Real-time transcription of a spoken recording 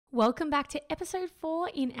welcome back to episode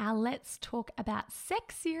 4 in our Let's Talk About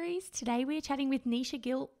Sex series. Today we're chatting with Nisha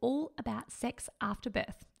Gill all about sex after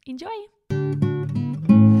birth. Enjoy.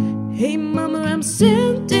 Hey mama, I'm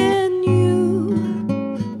sending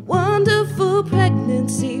you wonderful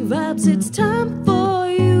pregnancy vibes. It's time for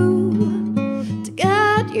you to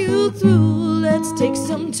guide you through. Let's take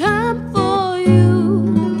some time for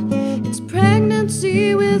you. It's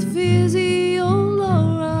Pregnancy with Physio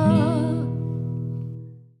Laura.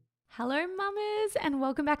 Hello mamas and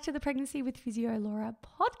welcome back to the Pregnancy with Physio Laura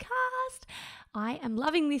podcast. I am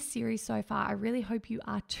loving this series so far. I really hope you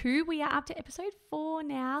are too. We are up to episode 4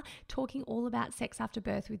 now, talking all about sex after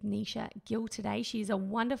birth with Nisha Gill today. She is a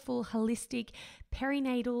wonderful, holistic,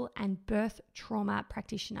 perinatal and birth trauma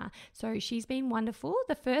practitioner. So she's been wonderful.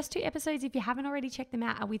 The first 2 episodes, if you haven't already checked them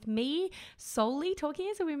out, are with me solely talking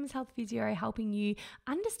as a women's health physio, helping you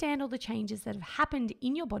understand all the changes that have happened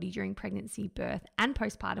in your body during pregnancy, birth and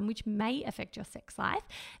postpartum, which may affect your sex life.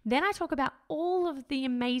 Then I talk about all of the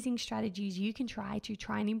amazing strategies you can try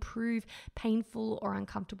and improve painful or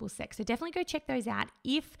uncomfortable sex. So definitely go check those out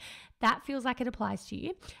if that feels like it applies to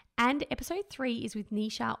you. And episode 3 is with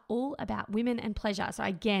Nisha, all about women and pleasure. So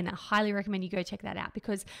again, I highly recommend you go check that out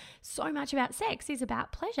because so much about sex is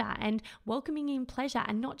about pleasure and welcoming in pleasure,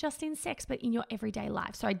 and not just in sex, but in your everyday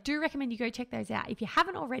life. So I do recommend you go check those out. If you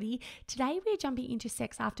haven't already, today we're jumping into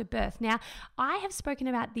sex after birth. Now, I have spoken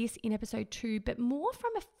about this in episode 2, but more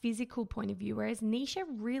from a physical point of view, whereas Nisha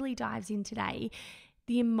really dives in today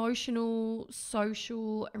the emotional,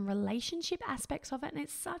 social, and relationship aspects of it. And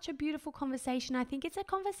it's such a beautiful conversation. I think it's a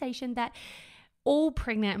conversation that all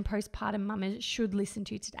pregnant and postpartum mamas should listen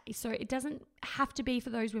to today. So it doesn't have to be for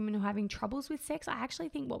those women who are having troubles with sex. I actually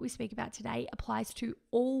think what we speak about today applies to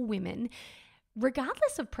all women,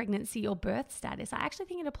 regardless of pregnancy or birth status. I actually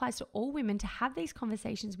think it applies to all women to have these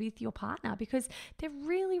conversations with your partner because they're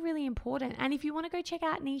really, really important. And if you want to go check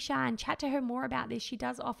out Nisha and chat to her more about this, she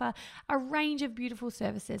does offer a range of beautiful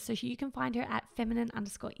services. So you can find her at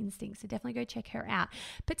feminine_instinct. So definitely go check her out.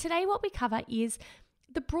 But today what we cover is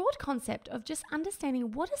the broad concept of just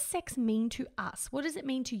understanding, what does sex mean to us? What does it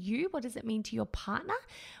mean to you? What does it mean to your partner?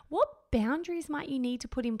 What boundaries might you need to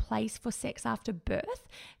put in place for sex after birth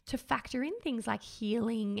to factor in things like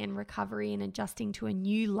healing and recovery and adjusting to a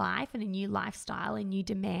new life and a new lifestyle and new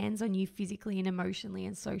demands on you physically and emotionally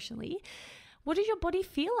and socially? What does your body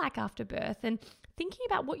feel like after birth? And thinking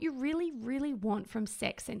about what you really, really want from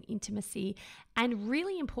sex and intimacy, and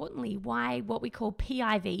really importantly, why what we call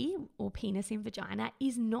PIV, or penis in vagina,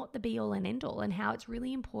 is not the be all and end all, and how it's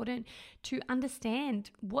really important to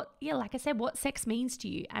understand what sex means to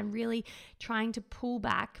you, and really trying to pull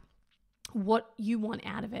back what you want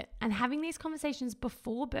out of it, and having these conversations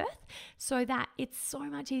before birth so that it's so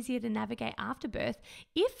much easier to navigate after birth.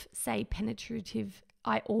 If, say, penetrative,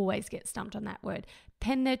 I always get stumped on that word,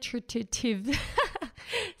 penetrative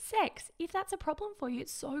sex, if that's a problem for you,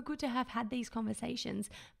 it's so good to have had these conversations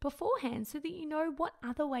beforehand so that you know what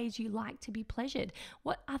other ways you like to be pleasured,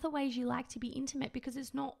 what other ways you like to be intimate, because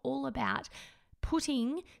it's not all about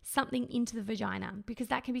putting something into the vagina, because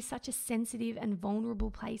that can be such a sensitive and vulnerable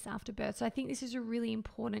place after birth. So I think this is a really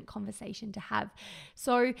important conversation to have.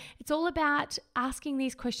 So it's all about asking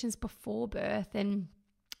these questions before birth and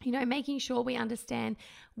making sure we understand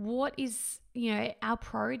what is, our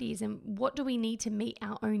priorities, and what do we need to meet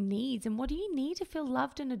our own needs, and what do you need to feel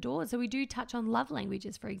loved and adored. So we do touch on love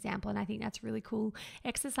languages, for example, and I think that's a really cool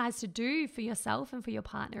exercise to do for yourself and for your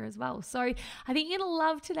partner as well. So I think you're going to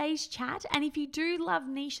love today's chat. And if you do love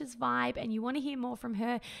Nisha's vibe and you want to hear more from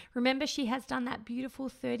her, remember she has done that beautiful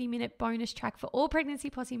 30-minute bonus track for all Pregnancy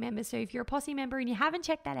Posse members. So if you're a Posse member and you haven't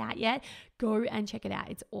checked that out yet, go and check it out.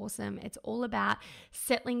 It's awesome. It's all about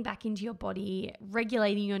settling back into your body,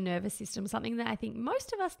 regulating your nervous system, something that I think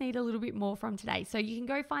most of us need a little bit more from today. So you can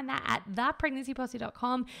go find that at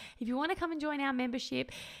thepregnancyposse.com. If you want to come and join our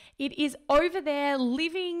membership, it is over there,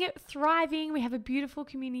 living, thriving. We have a beautiful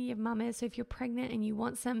community of mamas. So if you're pregnant and you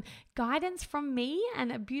want some guidance from me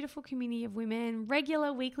and a beautiful community of women,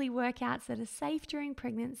 regular weekly workouts that are safe during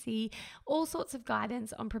pregnancy, all sorts of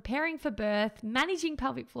guidance on preparing for birth, managing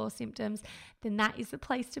pelvic floor symptoms, then that is the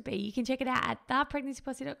place to be. You can check it out at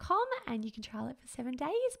thepregnancyposse.com and you can trial it for 7 days.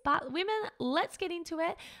 But women, let's get into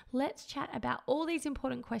it. Let's chat about all these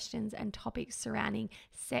important questions and topics surrounding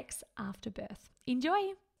sex after birth.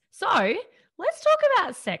 Enjoy. So let's talk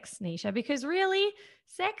about sex, Nisha, because really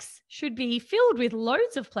sex should be filled with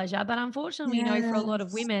loads of pleasure, but unfortunately we know for a lot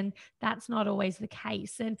of women that's not always the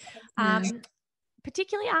case. And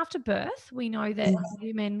particularly after birth, we know that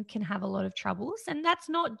women can have a lot of troubles. And that's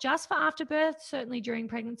not just for after birth, certainly during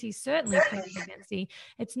pregnancy, certainly pre-pregnancy.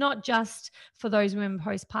 It's not just for those women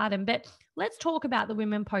postpartum. But let's talk about the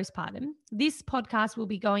women postpartum. This podcast will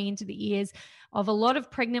be going into the ears of a lot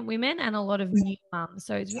of pregnant women and a lot of new mums.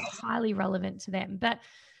 So it's highly relevant to them. But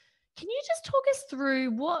can you just talk us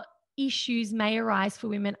through what issues may arise for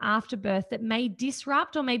women after birth that may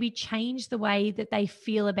disrupt or maybe change the way that they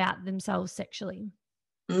feel about themselves sexually?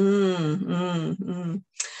 I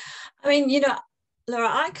mean, Laura,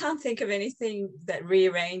 I can't think of anything that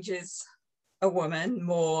rearranges a woman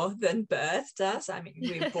more than birth does. I mean,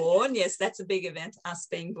 we're born. Yes, that's a big event, us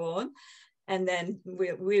being born. And then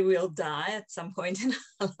we will die at some point in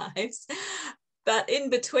our lives. But in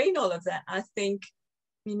between all of that, I think,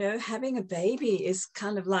 having a baby is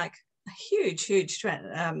kind of like a huge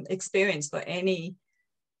experience for any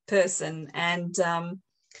person. And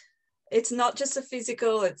it's not just a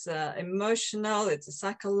physical, it's a emotional, it's a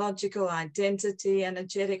psychological, identity,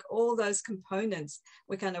 energetic, all those components.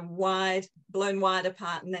 We're kind of blown wide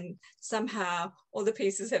apart, and then somehow all the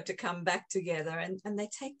pieces have to come back together, and they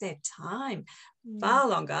take their time. Far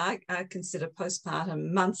longer. I consider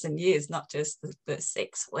postpartum months and years, not just the first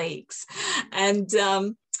 6 weeks. And,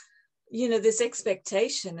 this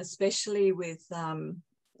expectation, especially with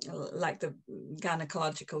like the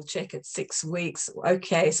gynecological check at 6 weeks.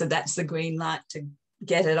 Okay, so that's the green light to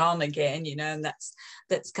get it on again, and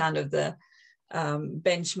that's kind of the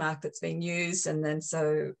benchmark that's being used. And then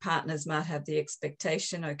so partners might have the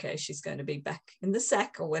expectation, okay, she's going to be back in the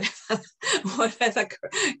sack or whatever.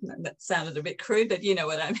 That sounded a bit crude, but you know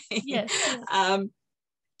what I mean. Yes.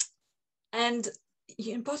 And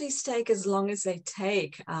bodies take as long as they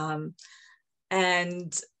take,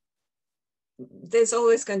 and there's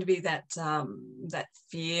always going to be that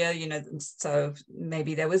fear, so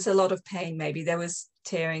maybe there was a lot of pain, maybe there was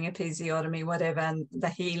tearing, episiotomy, whatever, and the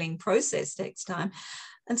healing process takes time.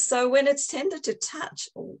 And so when it's tender to touch,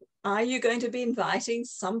 are you going to be inviting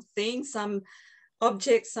something, some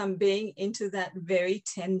object, some being into that very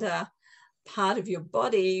tender part of your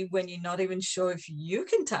body when you're not even sure if you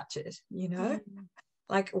can touch it,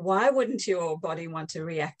 Like, why wouldn't your body want to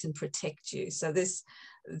react and protect you? So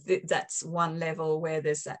that's one level where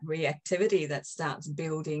there's that reactivity that starts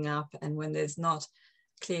building up. And when there's not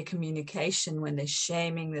clear communication, when there's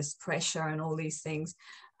shaming, there's pressure and all these things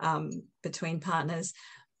between partners,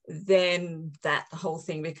 then that whole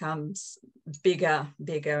thing becomes bigger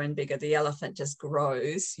and bigger. The elephant just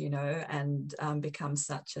grows, and becomes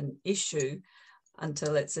such an issue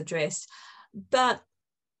until it's addressed. But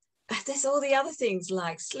there's all the other things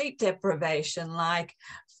like sleep deprivation, like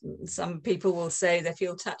some people will say they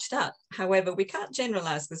feel touched up. However, we can't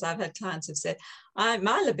generalize, because I've had clients who've said,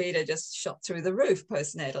 my libido just shot through the roof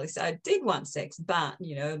postnatally. So I did want sex, but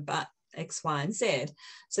X, Y, and Z.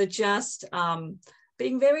 So just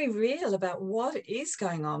being very real about what is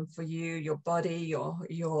going on for you, your body,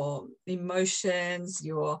 your emotions,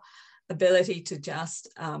 your ability to just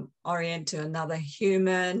orient to another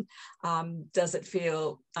human. Does it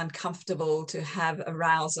feel uncomfortable to have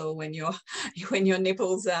arousal when your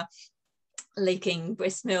nipples are leaking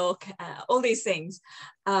breast milk, all these things,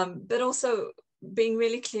 but also being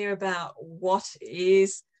really clear about what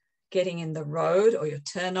is getting in the road, or your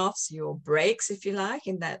turn-offs, your breaks, if you like,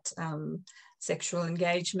 in that sexual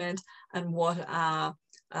engagement, and what are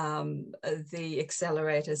the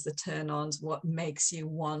accelerators, the turn-ons, what makes you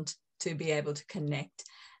want to be able to connect.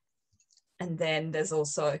 And then there's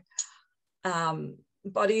also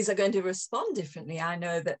bodies are going to respond differently. I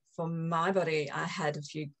know that for my body, I had a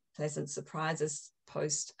few pleasant surprises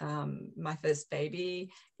post my first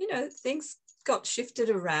baby. Things got shifted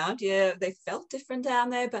around. Yeah, they felt different down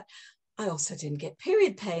there, but I also didn't get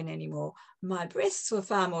period pain anymore. My breasts were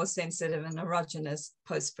far more sensitive and erogenous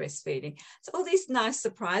post breastfeeding. So all these nice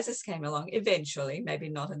surprises came along eventually, maybe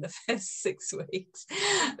not in the first 6 weeks,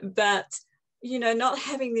 but, not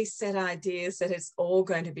having these set ideas that it's all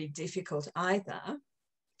going to be difficult either.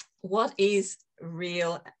 What is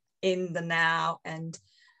real in the now, and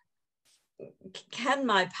can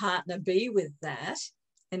my partner be with that?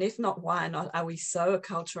 And if not, why not? Are we so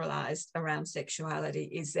acculturalized around sexuality?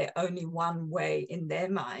 Is there only one way in their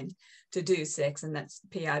mind to do sex, and that's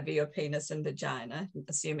PIV, or penis and vagina,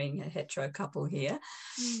 assuming a hetero couple here?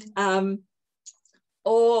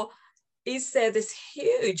 Or is there this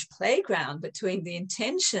huge playground between the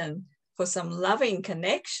intention for some loving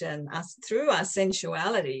connection through our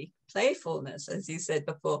sensuality, playfulness, as you said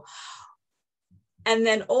before, and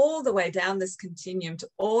then all the way down this continuum to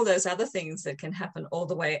all those other things that can happen all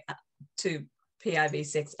the way up to PIV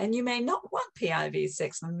sex? And you may not want PIV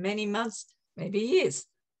sex for many months Maybe he is.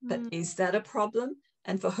 But is that a problem?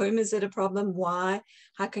 And for whom is it a problem? Why?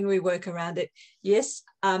 How can we work around it? Yes,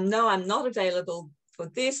 no, I'm not available for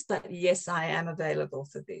this, but yes, I am available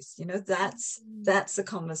for this. You know, that's the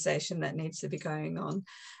conversation that needs to be going on.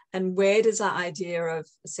 And where does our idea of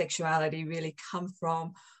sexuality really come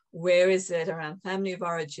from? Where is it around family of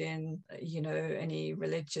origin, you know, any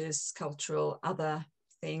religious, cultural, other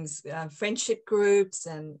things, friendship groups,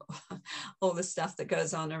 and all the stuff that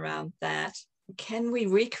goes on around that? Can we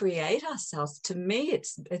recreate ourselves? To me,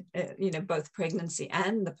 it's, you know, both pregnancy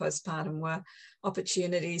and the postpartum were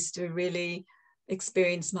opportunities to really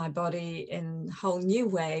experience my body in a whole new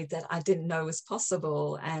way that I didn't know was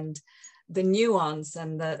possible. And the nuance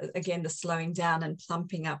and the slowing down and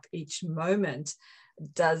plumping up each moment.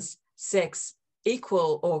 Does sex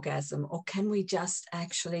equal orgasm, or can we just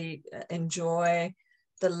actually enjoy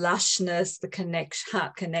the lushness, the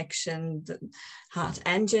heart connection, the heart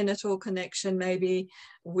and genital connection, maybe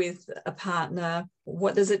with a partner?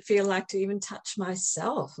 What does it feel like to even touch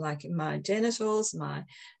myself, like my genitals, my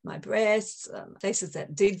breasts, places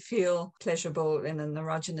that did feel pleasurable in an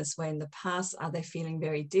erogenous way in the past? Are they feeling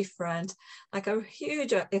very different? Like a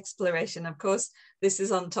huge exploration. Of course, this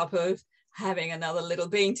is on top of having another little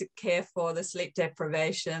being to care for, the sleep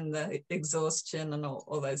deprivation, the exhaustion, and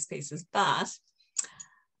all those pieces. But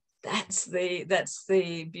that's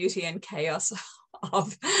the beauty and chaos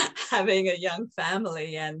of having a young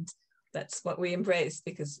family, and that's what we embrace,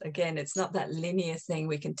 because again, it's not that linear thing.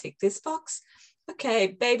 We can tick this box, okay,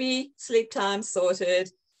 baby, sleep time sorted,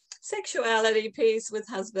 sexuality piece with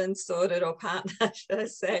husband sorted, or partner, should I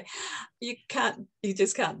say. You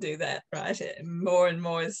just can't do that, right? More and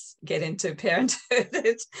more as get into parenthood,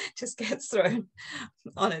 it just gets thrown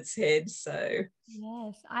on its head. So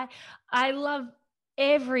yes, I love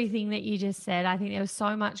everything that you just said. I think there was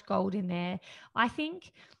so much gold in there. I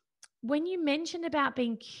think when you mentioned about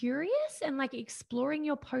being curious and like exploring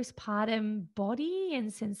your postpartum body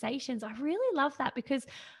and sensations, I really love that, because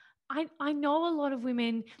I know a lot of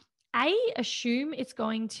women assume it's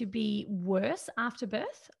going to be worse after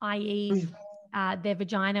birth, i.e., their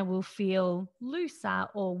vagina will feel looser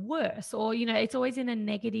or worse, or, you know, it's always in a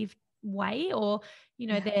negative way, or, you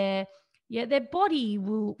know, their body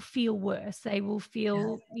will feel worse. They will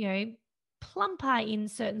feel, you know, plumper in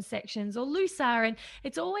certain sections or looser. And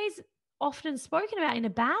it's always often spoken about in a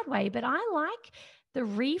bad way. But I like the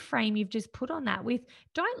reframe you've just put on that with,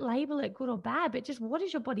 don't label it good or bad, but just what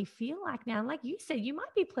does your body feel like now? And like you said, you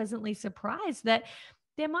might be pleasantly surprised that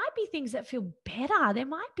there might be things that feel better. There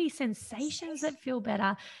might be sensations that feel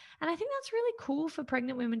better. And I think that's really cool for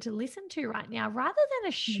pregnant women to listen to right now, rather than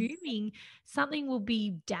assuming something will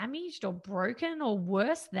be damaged or broken or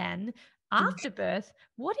worse than after birth.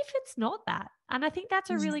 What if it's not that? And I think that's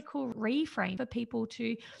a really cool reframe for people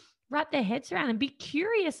to wrap their heads around and be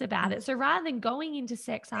curious about it. So rather than going into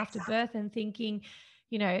sex after birth and thinking,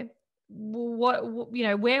 you know,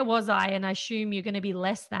 where was I? And I assume you're going to be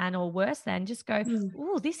less than or worse than, just go,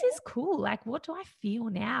 oh, this is cool. Like, what do I feel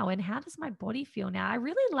now? And how does my body feel now? I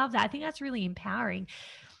really love that. I think that's really empowering.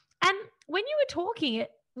 And when you were talking,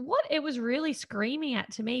 what it was really screaming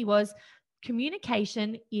at to me was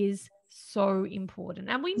communication is so important.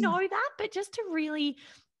 And we know that, but just to really,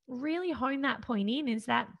 really hone that point in, is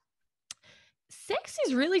that sex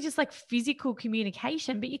is really just like physical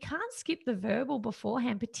communication, but you can't skip the verbal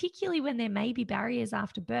beforehand, particularly when there may be barriers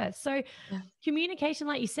after birth. So communication,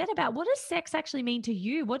 like you said, about what does sex actually mean to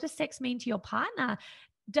you? What does sex mean to your partner?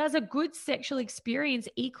 Does a good sexual experience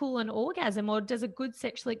equal an orgasm, or does a good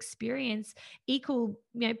sexual experience equal,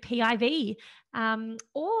 you know, PIV?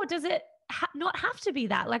 Or does it not have to be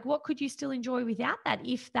that? Like, what could you still enjoy without that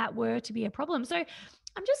if that were to be a problem? So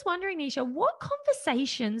I'm just wondering, Nisha, what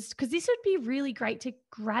conversations, because this would be really great to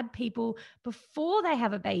grab people before they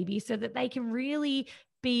have a baby so that they can really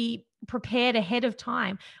be prepared ahead of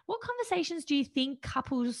time. What conversations do you think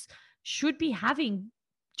couples should be having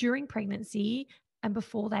during pregnancy and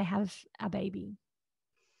before they have a baby?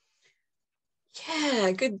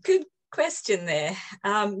 Yeah, good question there.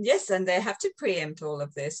 Yes, and they have to preempt all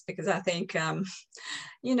of this, because I think,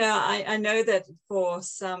 you know, I know that for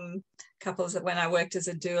some couples, that when I worked as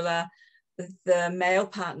a doula, the male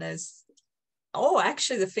partners,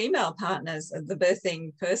 actually the female partners, the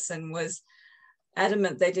birthing person was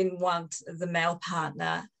adamant they didn't want the male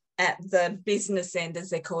partner at the business end,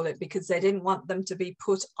 as they call it, because they didn't want them to be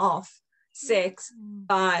put off sex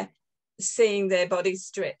by seeing their body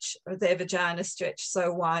stretch or their vagina stretch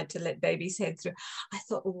so wide to let babies head through. I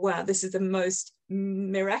thought, wow, this is the most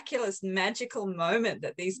miraculous, magical moment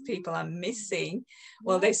that these people are missing.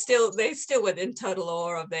 Well, they still were in total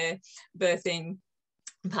awe of their birthing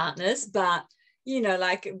partners, but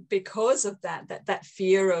like because of that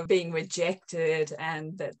fear of being rejected,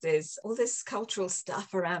 and that there's all this cultural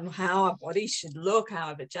stuff around how our bodies should look, how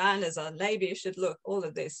our vaginas, our labia should look, all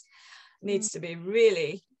of this needs to be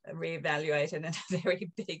really reevaluated in a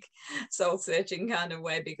very big soul searching kind of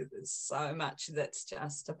way, because there's so much that's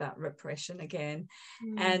just about repression again.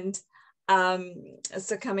 And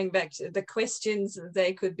so coming back to the questions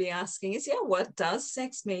they could be asking is, what does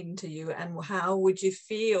sex mean to you, and how would you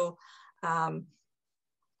feel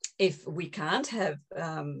if we can't have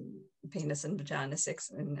penis and vagina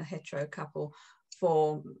sex in a hetero couple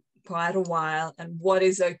for quite a while, and what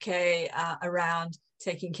is okay around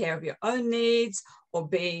taking care of your own needs, or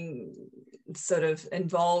being sort of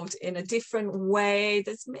involved in a different way.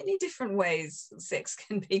 There's many different ways sex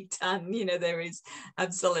can be done. There is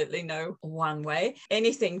absolutely no one way.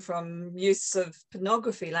 Anything from use of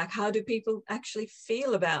pornography, like how do people actually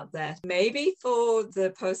feel about that? Maybe for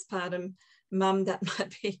the postpartum mum,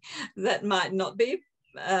 that might not be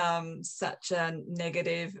such a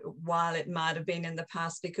negative, while it might have been in the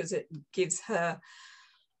past, because it gives her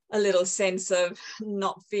a little sense of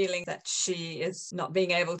not feeling that she is not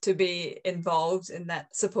being able to be involved in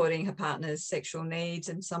that, supporting her partner's sexual needs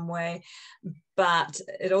in some way. But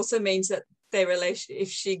it also means that their relation, if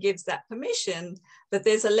she gives that permission, that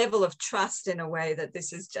there's a level of trust in a way, that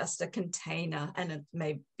this is just a container, and it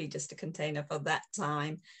may be just a container for that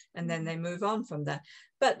time, and then they move on from that.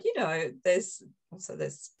 But there's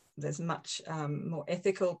much more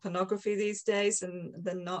ethical pornography these days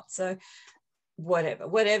than not. So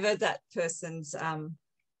whatever that person's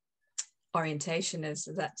orientation is,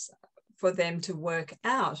 that's for them to work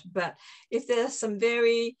out. But if there are some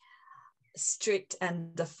very strict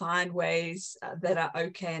and defined ways that are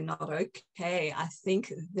okay and not okay, I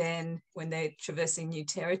think then when they're traversing new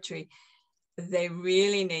territory, they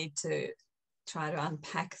really need to try to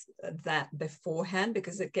unpack that beforehand,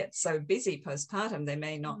 because it gets so busy postpartum, they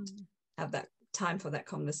may not have that time for that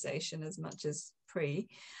conversation as much as pre.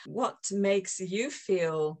 What makes you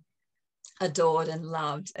feel adored and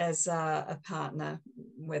loved as a partner,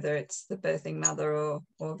 whether it's the birthing mother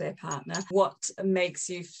or their partner? What makes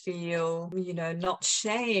you feel, not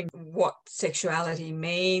shame? What sexuality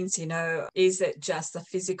means, is it just a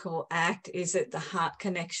physical act? Is it the heart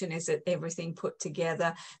connection? Is it everything put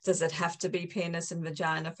together? Does it have to be penis and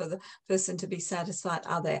vagina for the person to be satisfied?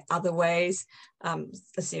 Are there other ways,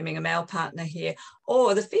 assuming a male partner here,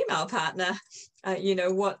 or the female partner,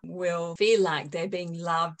 what will feel like they're being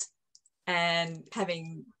loved and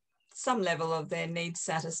having some level of their needs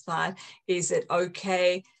satisfied? Is it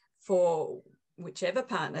okay for whichever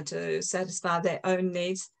partner to satisfy their own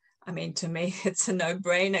needs? I mean, to me, it's a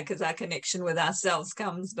no-brainer, because our connection with ourselves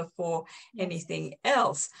comes before anything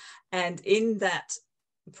else. And in that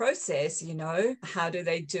process, how do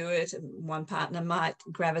they do it? One partner might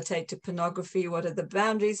gravitate to pornography. What are the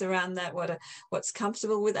boundaries around that? What's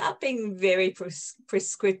comfortable, without being very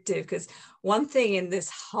prescriptive? Because one thing in this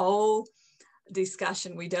whole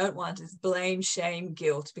discussion we don't want is blame, shame,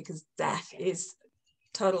 guilt, because that is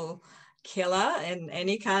total killer in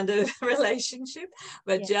any kind of relationship.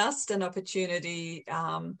 But just an opportunity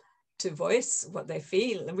to voice what they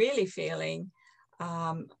feel, really feeling,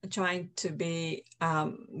 trying to be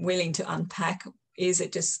willing to unpack. Is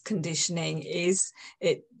it just conditioning? Is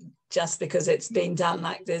it just because it's been done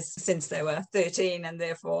like this since they were 13 and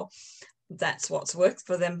therefore that's what's worked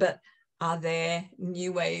for them? But are there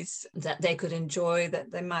new ways that they could enjoy,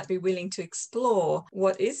 that they might be willing to explore?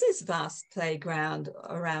 What is this vast playground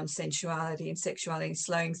around sensuality and sexuality,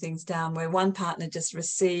 slowing things down, where one partner just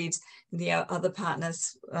receives, the other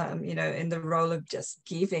partner's, in the role of just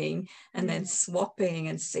giving, and then swapping,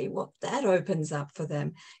 and see what that opens up for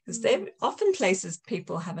them? Because they're often places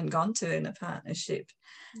people haven't gone to in a partnership,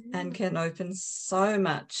 and can open so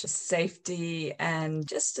much safety and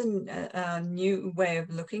just a new way of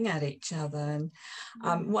looking at each other.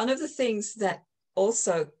 And one of the things that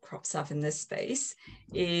also crops up in this space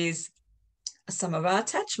is some of our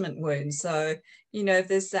attachment wounds. So, if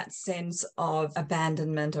there's that sense of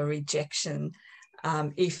abandonment or rejection,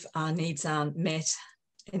 if our needs aren't met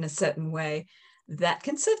in a certain way, that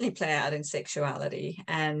can certainly play out in sexuality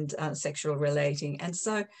and sexual relating. And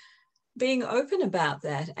so being open about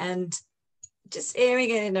that, and just airing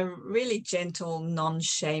it in a really gentle,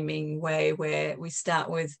 non-shaming way, where we start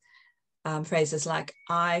with phrases like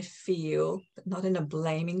 "I feel," but not in a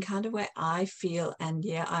blaming kind of way. I feel, and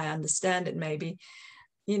I understand it, maybe,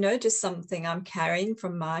 just something I'm carrying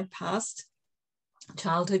from my past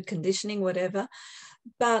childhood conditioning, whatever.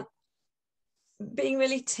 But being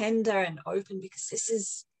really tender and open, because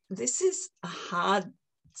this is a hard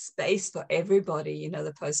space for everybody, you know,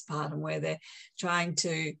 the postpartum, where they're trying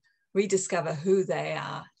to rediscover who they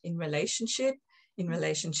are in relationship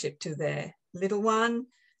to their little one,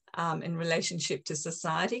 in relationship to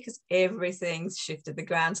society, because everything's shifted. The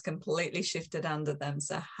ground's completely shifted under them.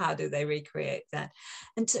 So how do they recreate that?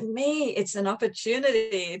 And to me, it's an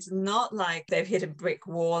opportunity. It's not like they've hit a brick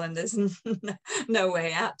wall and there's no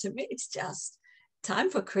way out. To me, it's just time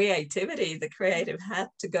for creativity. The creative hat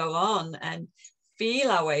to go on and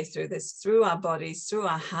feel our way through this, through our bodies, through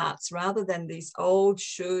our hearts, rather than these old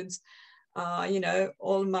shoulds. You know,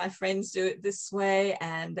 all my friends do it this way,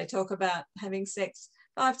 and they talk about having sex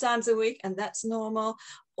 5 times a week, and that's normal.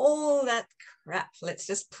 All that crap, let's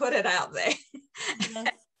just put it out there.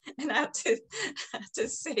 Yes. And out to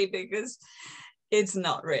sea, because it's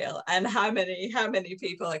not real. And how many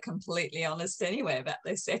people are completely honest anyway about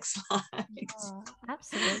their sex lives? Oh,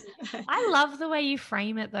 absolutely. I love the way you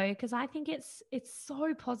frame it, though, because I think it's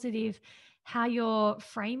so positive how you're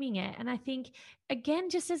framing it. And I think, again,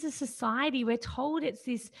 just as a society, we're told it's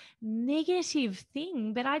this negative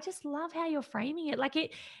thing, but I just love how you're framing it. Like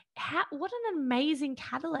what an amazing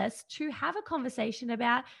catalyst to have a conversation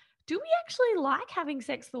about, do we actually like having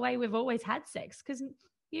sex the way we've always had sex? Because,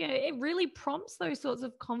 you know, it really prompts those sorts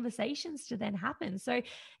of conversations to then happen. So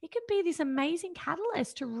it could be this amazing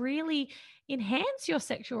catalyst to really enhance your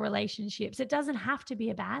sexual relationships. It doesn't have to be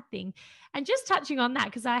a bad thing. And just touching on that,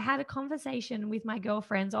 because I had a conversation with my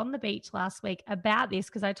girlfriends on the beach last week about this,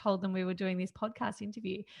 because I told them we were doing this podcast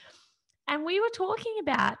interview. And we were talking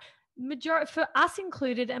about, for us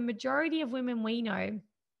included, a majority of women we know,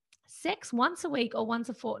 sex once a week or once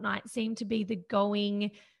a fortnight seemed to be the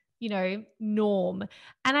going, you know, norm.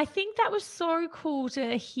 And I think that was so cool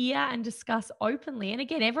to hear and discuss openly. And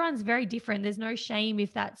again, everyone's very different. There's no shame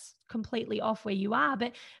if that's completely off where you are.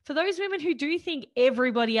 But for those women who do think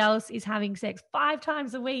everybody else is having sex 5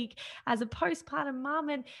 times a week as a postpartum mum,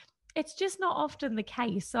 and it's just not often the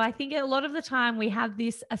case. So I think a lot of the time we have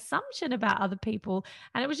this assumption about other people.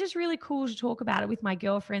 And it was just really cool to talk about it with my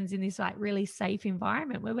girlfriends in this like really safe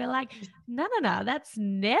environment where we're like, no, that's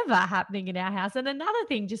never happening in our house. And another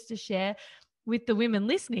thing just to share with the women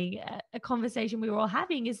listening, a conversation we were all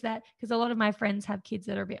having is that, because a lot of my friends have kids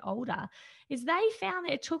that are a bit older, is they found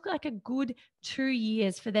that it took like a good 2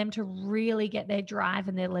 years for them to really get their drive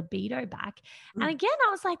and their libido back. And again,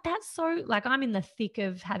 I was like, that's so, like, I'm in the thick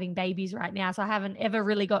of having babies right now. So I haven't ever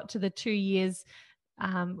really got to the 2 years,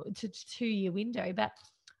 to 2 year window. But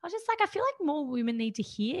I was just like, I feel like more women need to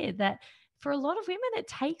hear that for a lot of women, it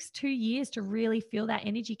takes 2 years to really feel that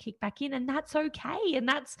energy kick back in. And that's okay. And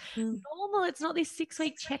that's normal. It's not this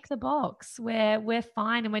 6-week check the box where we're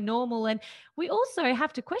fine and we're normal. And we also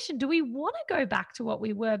have to question, do we want to go back to what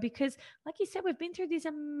we were? Because like you said, we've been through this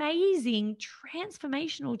amazing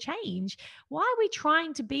transformational change. Why are we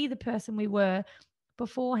trying to be the person we were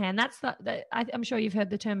beforehand? That's I'm sure you've heard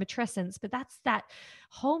the term matrescence, but that's that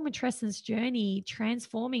whole matrescence journey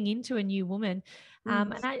transforming into a new woman.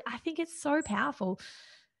 And I think it's so powerful.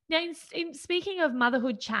 Now, in speaking of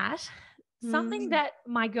motherhood chat, something that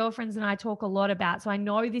my girlfriends and I talk a lot about, so I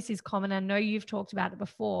know this is common, I know you've talked about it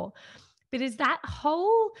before, but is that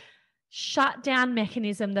whole shutdown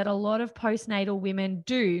mechanism that a lot of postnatal women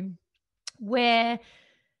do, where,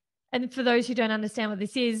 and for those who don't understand what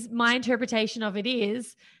this is, my interpretation of it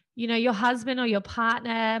is, you know, your husband or your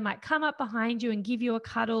partner might come up behind you and give you a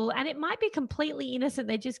cuddle, and it might be completely innocent.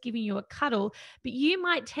 They're just giving you a cuddle, but you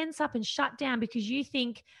might tense up and shut down because you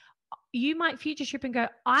think, you might future trip and go,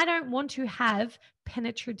 I don't want to have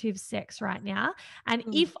penetrative sex right now. And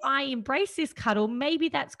if I embrace this cuddle, maybe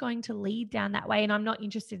that's going to lead down that way, and I'm not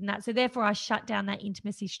interested in that. So therefore I shut down that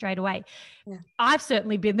intimacy straight away. Yeah. I've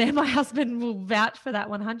certainly been there. My husband will vouch for that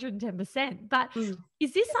 110%. But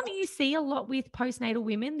is this something you see a lot with postnatal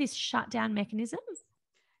women, this shutdown mechanism?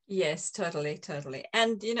 Yes, totally.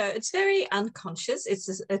 And, you know, it's very unconscious.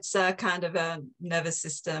 It's a kind of a nervous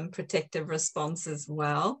system protective response as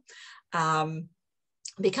well.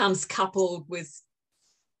 Becomes coupled with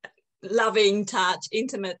loving touch,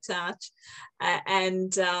 intimate touch.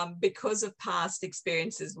 And because of past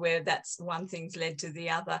experiences where that's one thing's led to the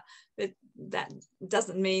other, but that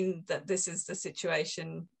doesn't mean that this is the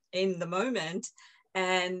situation in the moment.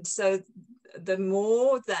 And so the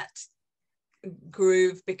more that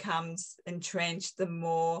groove becomes entrenched, the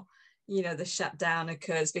more, you know, the shutdown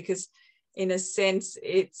occurs, because in a sense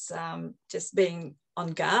it's just being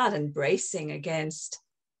on guard and bracing against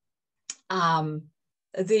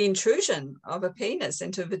the intrusion of a penis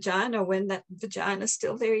into a vagina when that vagina is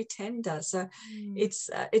still very tender. So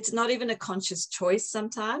it's not even a conscious choice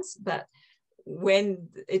sometimes, but when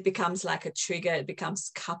it becomes like a trigger, it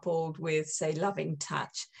becomes coupled with, say, loving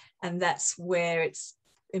touch. And that's where it's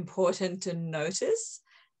important to notice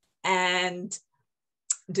and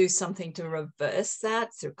do something to reverse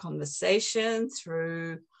that through conversation,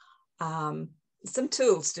 through some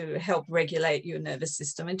tools to help regulate your nervous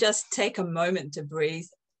system, and just take a moment to breathe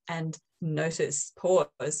and notice,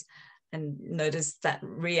 pause, and notice that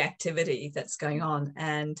reactivity that's going on.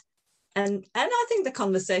 And I think the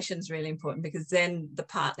conversation is really important, because then the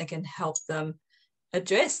partner can help them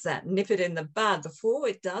address that, nip it in the bud before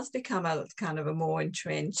it does become a kind of a more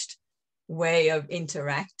entrenched way of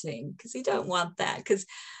interacting, because you don't want that. Because,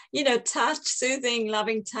 you know, touch, soothing,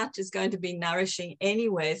 loving touch is going to be nourishing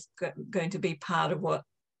anyway. It's going to be part of what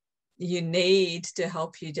you need to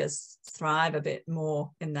help you just thrive a bit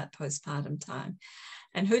more in that postpartum time.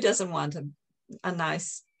 And who doesn't want a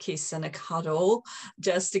nice kiss and a cuddle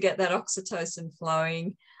just to get that oxytocin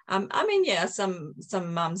flowing? I mean, yeah, some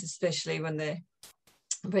mums, especially when they're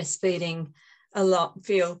breastfeeding a lot,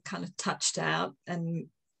 feel kind of touched out. And,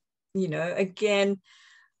 you know, again,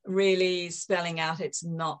 really spelling out it's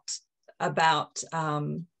not about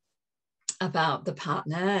the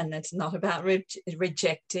partner, and it's not about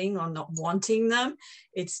rejecting or not wanting them.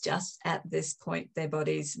 It's just at this point their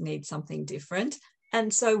bodies need something different.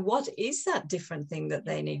 And so what is that different thing that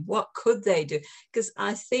they need? What could they do? Because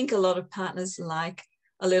I think a lot of partners like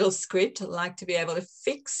a little script, like to be able to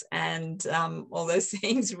fix and all those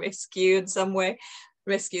things, rescue in some way,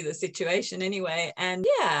 rescue the situation anyway. And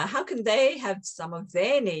yeah, how can they have some of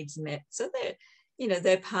their needs met? So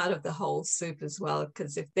they're part of the whole soup as well,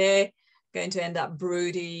 because if they're going to end up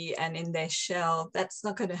broody and in their shell, that's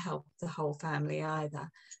not going to help the whole family either.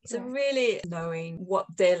 So really knowing what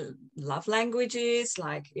their love language is,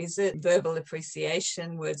 like, is it verbal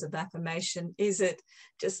appreciation, words of affirmation? Is it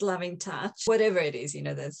just loving touch? Whatever it is, you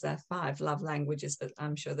know, there's 5 love languages, but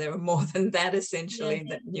I'm sure there are more than that, essentially,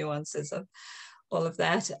 the nuances of all of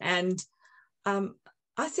that. And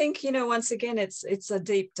I think, you know, once again, it's a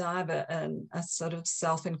deep dive and a sort of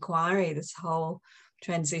self-inquiry, this whole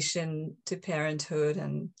transition to parenthood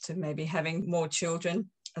and to maybe having more children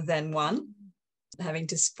than one, having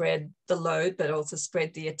to spread the load, but also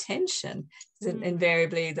spread the attention.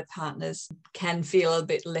 Invariably, the partners can feel a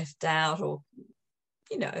bit left out, or,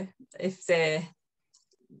 you know, if they're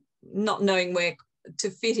not knowing where to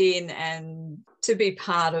fit in and to be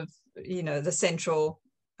part of, you know, the central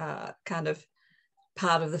kind of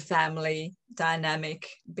part of the family dynamic,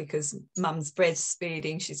 because mum's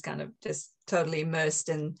breastfeeding, she's kind of just totally immersed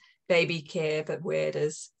in baby care, but where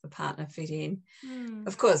does the partner fit in?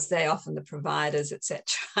 Of course, they're often the providers, etc.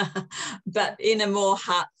 But in a more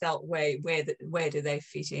heartfelt way, where do they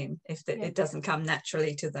fit in? If it doesn't come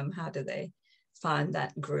naturally to them, how do they find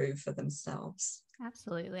that groove for themselves?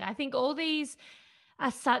 Absolutely. I think all these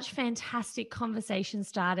are such fantastic conversation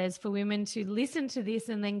starters for women to listen to this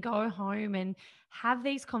and then go home and have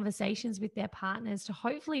these conversations with their partners, to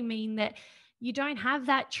hopefully mean that you don't have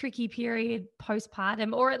that tricky period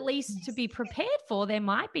postpartum, or at least to be prepared for. There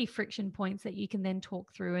might be friction points that you can then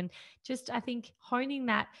talk through. And just, I think, honing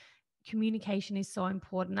that communication is so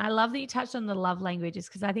important. I love that you touched on the love languages,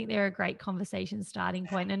 because I think they're a great conversation starting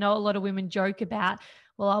point. I know a lot of women joke about,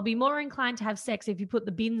 well, I'll be more inclined to have sex if you put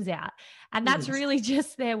the bins out. And that's really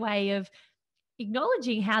just their way of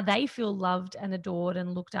acknowledging how they feel loved and adored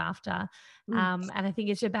and looked after. And I think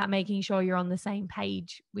it's about making sure you're on the same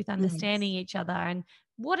page with understanding each other and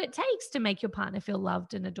what it takes to make your partner feel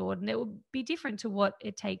loved and adored. And it will be different to what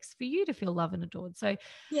it takes for you to feel loved and adored. So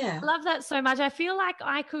I love that so much. I feel like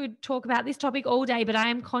I could talk about this topic all day, but I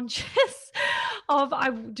am conscious I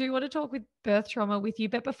do want to talk with birth trauma with you.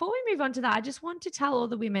 But before we move on to that, I just want to tell all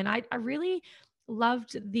the women, I really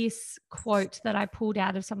loved this quote that I pulled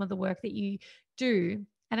out of some of the work that you do.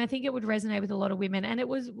 And I think it would resonate with a lot of women. And it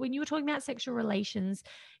was when you were talking about sexual relations,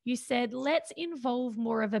 you said, let's involve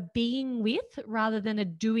more of a being with rather than a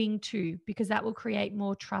doing to, because that will create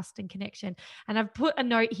more trust and connection. And I've put a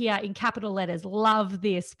note here in capital letters, love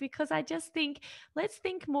this, because I just think, let's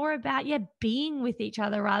think more about, being with each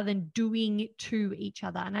other rather than doing to each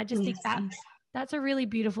other. And I just think that's a really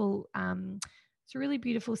beautiful, it's a really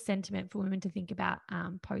beautiful sentiment for women to think about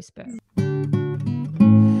post-birth.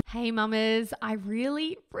 Hey mamas, I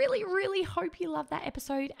really, really, really hope you loved that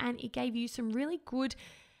episode and it gave you some really good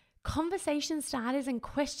conversation starters and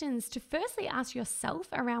questions to firstly ask yourself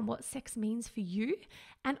around what sex means for you,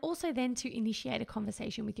 and also then to initiate a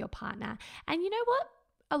conversation with your partner. And you know what?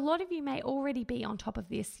 A lot of you may already be on top of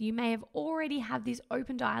this. You may have already had this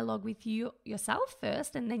open dialogue with yourself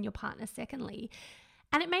first and then your partner secondly.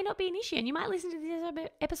 And it may not be an issue. And you might listen to this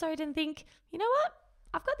episode and think, you know what?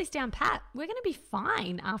 I've got this down pat. We're going to be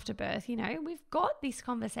fine after birth. You know, we've got this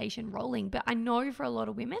conversation rolling. But I know for a lot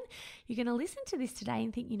of women, you're going to listen to this today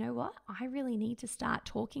and think, you know what? I really need to start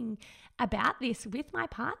talking about this with my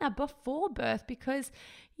partner before birth because,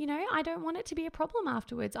 you know, I don't want it to be a problem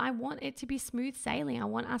afterwards. I want it to be smooth sailing. I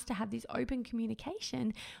want us to have this open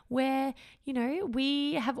communication where, you know,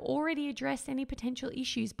 we have already addressed any potential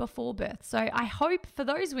issues before birth. So I hope for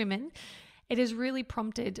those women, it has really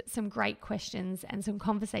prompted some great questions and some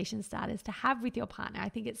conversation starters to have with your partner. I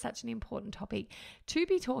think it's such an important topic to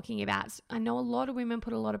be talking about. I know a lot of women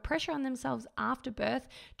put a lot of pressure on themselves after birth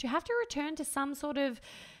to have to return to some sort of,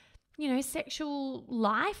 you know, sexual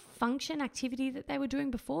life, function, activity that they were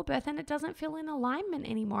doing before birth, and it doesn't feel in alignment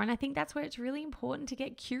anymore. And I think that's where it's really important to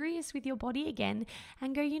get curious with your body again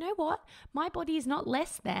and go, you know what? My body is not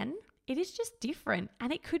less than. It is just different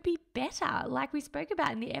and it could be better, like we spoke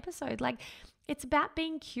about in the episode. Like, it's about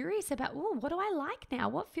being curious about, oh, what do I like now?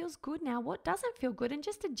 What feels good now? What doesn't feel good? And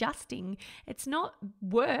just adjusting. It's not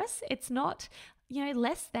worse. It's not, you know,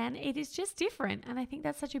 less than. It is just different. And I think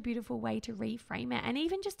that's such a beautiful way to reframe it. And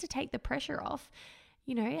even just to take the pressure off,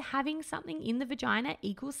 you know, having something in the vagina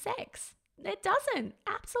equals sex. It doesn't.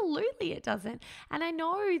 Absolutely it doesn't. And I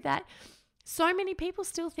know that so many people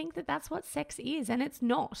still think that that's what sex is, and it's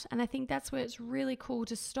not. And I think that's where it's really cool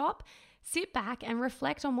to stop, sit back and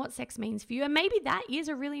reflect on what sex means for you. And maybe that is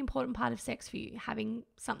a really important part of sex for you, having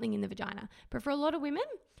something in the vagina. But for a lot of women,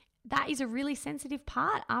 that is a really sensitive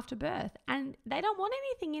part after birth and they don't want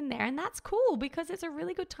anything in there. And that's cool because it's a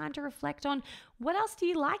really good time to reflect on what else do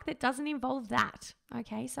you like that doesn't involve that.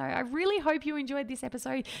 Okay, so I really hope you enjoyed this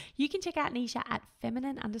episode. You can check out Nisha at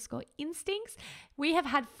feminine_instincts. We have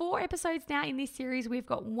had 4 episodes now in this series. We've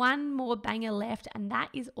got one more banger left, and that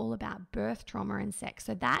is all about birth trauma and sex.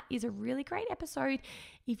 So that is a really great episode.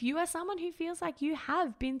 If you are someone who feels like you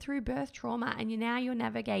have been through birth trauma and you're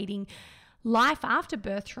navigating life after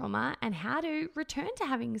birth trauma and how to return to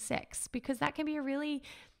having sex, because that can be a really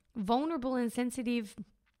vulnerable and sensitive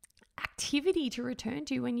activity to return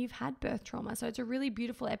to when you've had birth trauma. So it's a really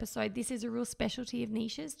beautiful episode. This is a real specialty of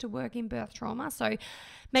Nisha's to work in birth trauma. So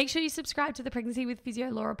make sure you subscribe to the Pregnancy with Physio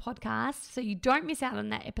Laura podcast so you don't miss out on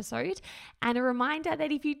that episode. And a reminder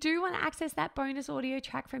that if you do want to access that bonus audio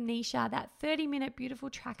track from Nisha, that 30-minute beautiful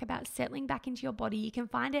track about settling back into your body, you can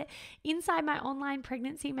find it inside my online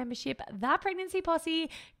pregnancy membership, The Pregnancy Posse.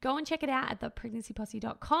 Go and check it out at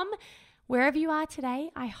thepregnancyposse.com. Wherever you are today,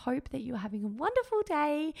 I hope that you're having a wonderful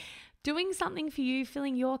day, doing something for you,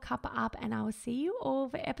 filling your cup up, and I will see you all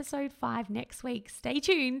for episode 5 next week. Stay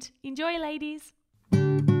tuned. Enjoy, ladies.